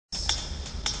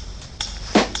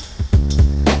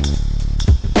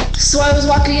So I was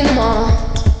walking in the mall,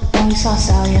 And we saw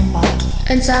Sally and Bob.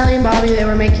 and Sally and Bobby, they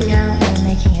were making out. They were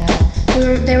making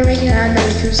out. They were making out, and then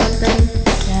we threw something.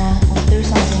 Yeah, we threw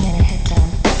something and it hit them.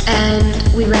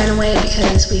 And we ran away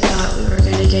because we thought we were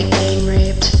going to get gang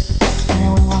raped. And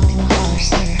then we walked in the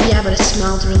Hollister. Yeah, but it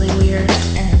smelled really weird.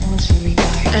 And it was really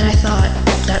dark. And I thought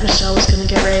that Michelle was going to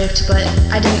get raped, but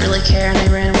I didn't really care, and I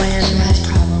ran away She anyway. has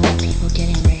a problem with people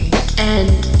getting raped.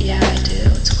 And yeah, I do.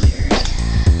 It's weird.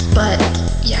 But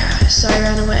yeah, so I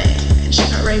ran away, and she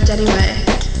got raped anyway.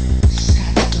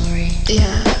 Sad story.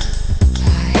 Yeah.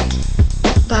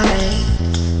 Bye. Bye.